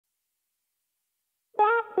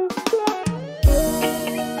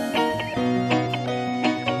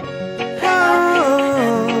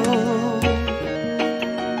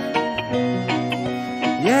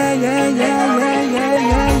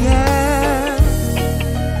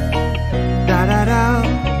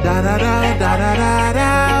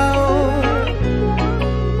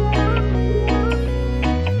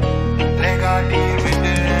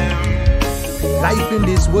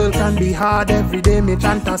world can be hard. Every day me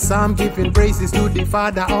chant a psalm, giving praises to the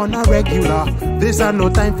Father on a regular. This are no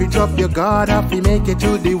time to drop your guard. Have to make it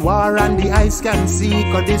through the war, and the eyes can see,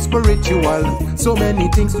 cause it's spiritual. So many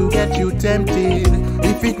things to get you tempted.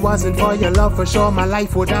 If it wasn't for your love, for sure my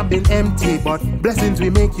life would have been empty. But blessings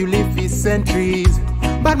will make you live for centuries,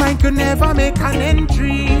 but mine could never make an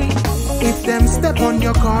entry. If them step on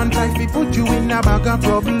your contract, we put you in a bag of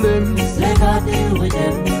problems. Let God deal with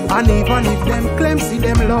them. And even if them claim see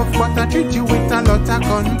them love, but I treat you with a lot of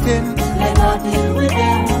contempt. Let God deal with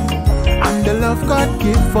them. And the love God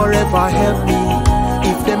give forever help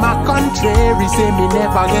me. If them are contrary, say me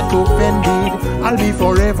never get offended. I'll be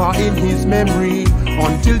forever in his memory.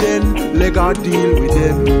 Until then, let God deal with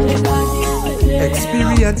them. Let God deal with them.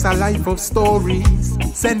 Experience a life of stories.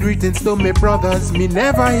 Send greetings to me brothers. Me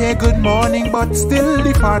never hear good morning, but still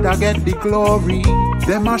the Father get the glory.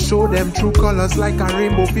 Them I show them true colors like a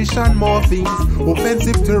rainbow fish and more things.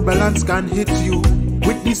 Offensive turbulence can hit you.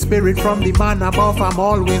 With the spirit from the man above, I'm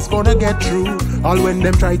always gonna get through. All when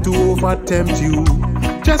them try to overtempt you,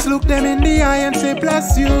 just look them in the eye and say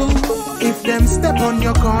bless you. If them step on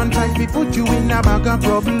your contract, we put you in a bag of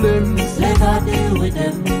problems. Let God deal with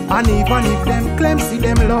them. And even if them claim see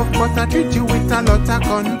them love, but I treat you with a lot of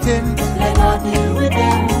contempt. Let God deal with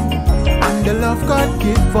them. And the love God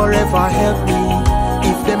give forever help me.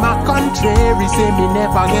 If them are contrary, say me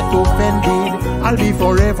never get offended. I'll be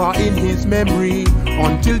forever in his memory.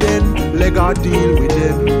 Until then, let God deal with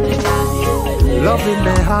them. Let God deal with them. Love in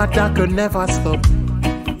my heart that could never stop.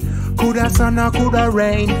 Coulda sun or coulda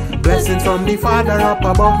rain. Blessings from the Father up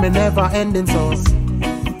above me, never ending source.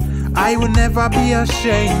 I will never be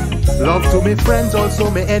ashamed. Love to me friends, also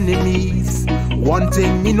me enemies. One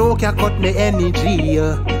thing me know can cut me energy.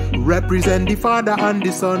 Represent the Father and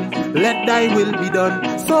the Son. Let thy will be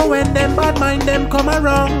done. So when them bad mind them come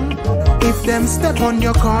around, if them step on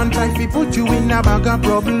your contract, we put you in a bag of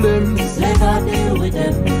problems. Let God deal with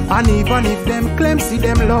them. And even if them claim see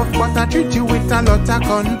them love, but I treat you with a lot of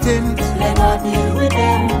contempt. Let God deal with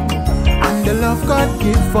them. And the love God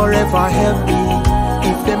give forever help me.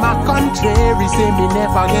 If them are contrary, say me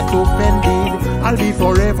never get offended. I'll be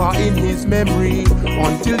forever in his memory.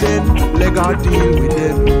 Until then, let God deal with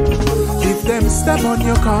them. If them step on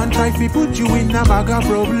your contract, we put you in a bag of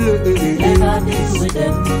problems. Let God deal with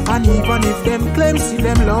them. And even if them claim see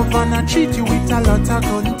them love, and I treat you with a lot of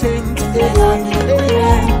contempt. Let God deal with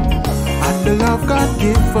them. And the love God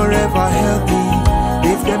give forever help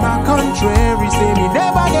me. If them are contrary, say me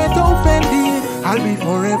never get offended. I'll be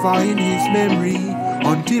forever in his memory.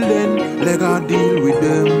 Until then, let God deal with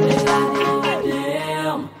them.